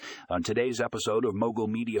On today's episode of Mogul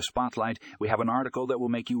Media Spotlight, we have an article that will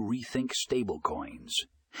make you rethink stablecoins.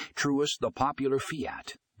 TrueUSD, the popular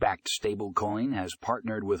fiat-backed stablecoin, has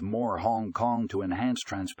partnered with More Hong Kong to enhance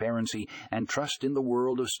transparency and trust in the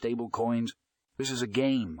world of stablecoins. This is a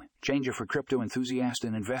game changer for crypto enthusiasts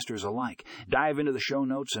and investors alike. Dive into the show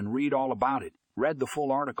notes and read all about it. Read the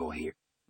full article here.